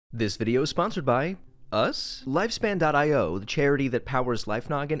This video is sponsored by us. Lifespan.io, the charity that powers Life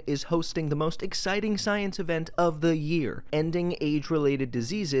Noggin, is hosting the most exciting science event of the year, Ending Age-Related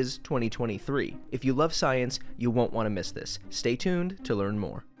Diseases 2023. If you love science, you won't want to miss this. Stay tuned to learn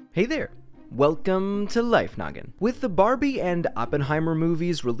more. Hey there! Welcome to Life Noggin. With the Barbie and Oppenheimer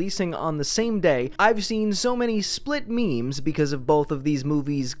movies releasing on the same day, I've seen so many split memes because of both of these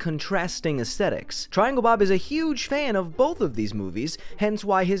movies' contrasting aesthetics. Triangle Bob is a huge fan of both of these movies, hence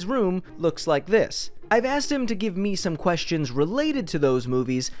why his room looks like this. I've asked him to give me some questions related to those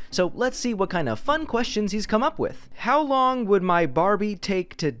movies, so let's see what kind of fun questions he's come up with. How long would my Barbie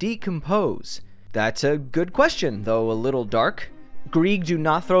take to decompose? That's a good question, though a little dark. Grieg, do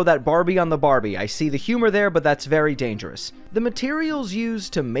not throw that Barbie on the Barbie. I see the humor there, but that's very dangerous. The materials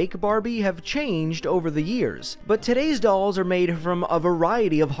used to make Barbie have changed over the years, but today's dolls are made from a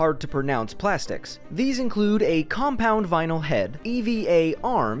variety of hard-to-pronounce plastics. These include a compound vinyl head, EVA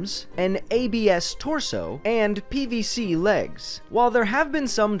arms, an ABS torso, and PVC legs. While there have been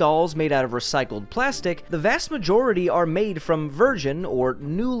some dolls made out of recycled plastic, the vast majority are made from virgin or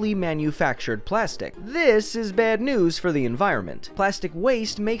newly manufactured plastic. This is bad news for the environment. Plastic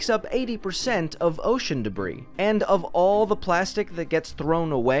waste makes up 80% of ocean debris, and of all the plastic that gets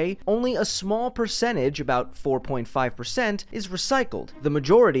thrown away, only a small percentage, about 4.5%, is recycled. The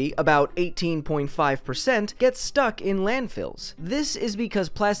majority, about 18.5%, gets stuck in landfills. This is because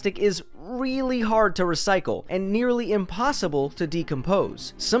plastic is really hard to recycle and nearly impossible to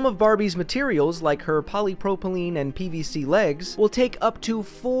decompose. Some of Barbie's materials, like her polypropylene and PVC legs, will take up to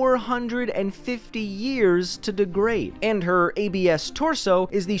 450 years to degrade, and her ABS torso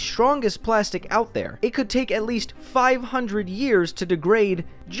is the strongest plastic out there. It could take at least 500 years to degrade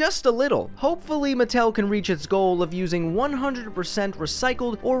just a little. Hopefully Mattel can reach its goal of using 100%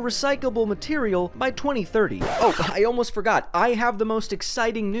 recycled or recyclable material by 2030. Oh, I almost forgot. I have the most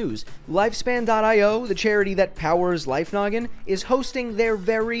exciting news. Lifespan.io, the charity that powers Life Noggin, is hosting their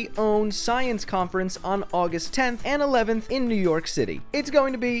very own science conference on August 10th and 11th in New York City. It's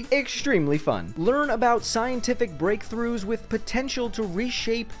going to be extremely fun. Learn about scientific breakthroughs with potential to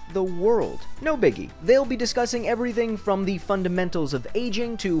reshape the world. No biggie. They'll be discussing everything from the fundamentals of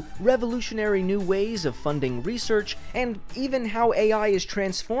aging to revolutionary new ways of funding research, and even how AI is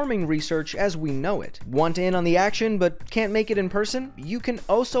transforming research as we know it. Want in on the action but can't make it in person? You can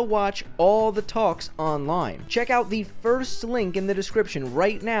also watch all the talks online. Check out the first link in the description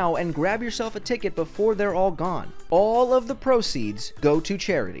right now and grab yourself a ticket before they're all gone. All of the proceeds go to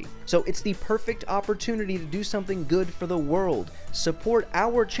charity, so it's the perfect opportunity to do something good for the world, support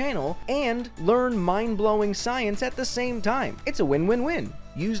our channel, and learn mind-blowing science at the same time. It's a win-win-win.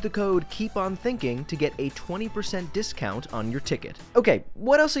 Use the code KEEPONTHINKING to get a 20% discount on your ticket. Okay,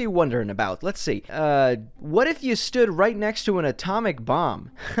 what else are you wondering about? Let's see. What if you stood right next to an atomic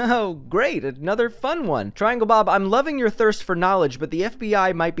bomb? Oh, great, another fun one. Triangle Bob, I'm loving your thirst for knowledge, but the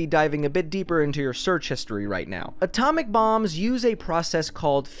FBI might be diving a bit deeper into your search history right now. Atomic bombs use a process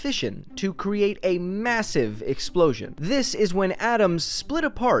called fission to create a massive explosion. This is when atoms split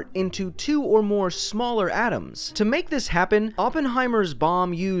apart into two or more smaller atoms. To make this happen, Oppenheimer's bomb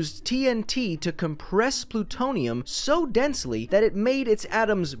used TNT to compress plutonium so densely that it made its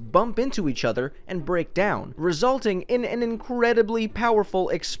atoms bump into each other and break down, resulting in an incredibly powerful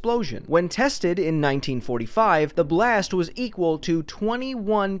explosion. When tested in 1945, the blast was equal to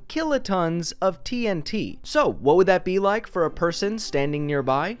 21 kilotons of TNT. So, what would that be like for a person standing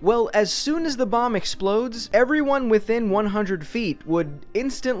nearby? Well, as soon as the bomb explodes, everyone within 100 feet would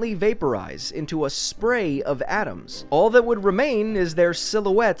instantly vaporize into a spray of atoms. All that would remain is their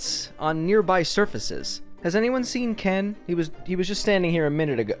silhouettes on nearby surfaces. Has anyone seen Ken? He was just standing here a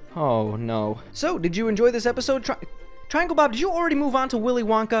minute ago. Oh no. So, did you enjoy this episode? Triangle Bob, did you already move on to Willy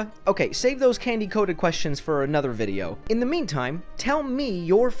Wonka? Okay, save those candy-coated questions for another video. In the meantime, tell me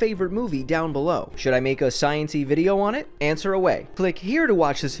your favorite movie down below. Should I make a science-y video on it? Answer away. Click here to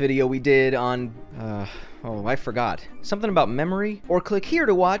watch this video we did on, oh, I forgot. Something about memory? Or click here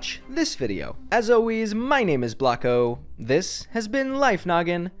to watch this video. As always, my name is Blocko. This has been Life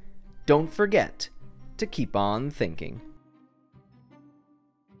Noggin. Don't forget to keep on thinking.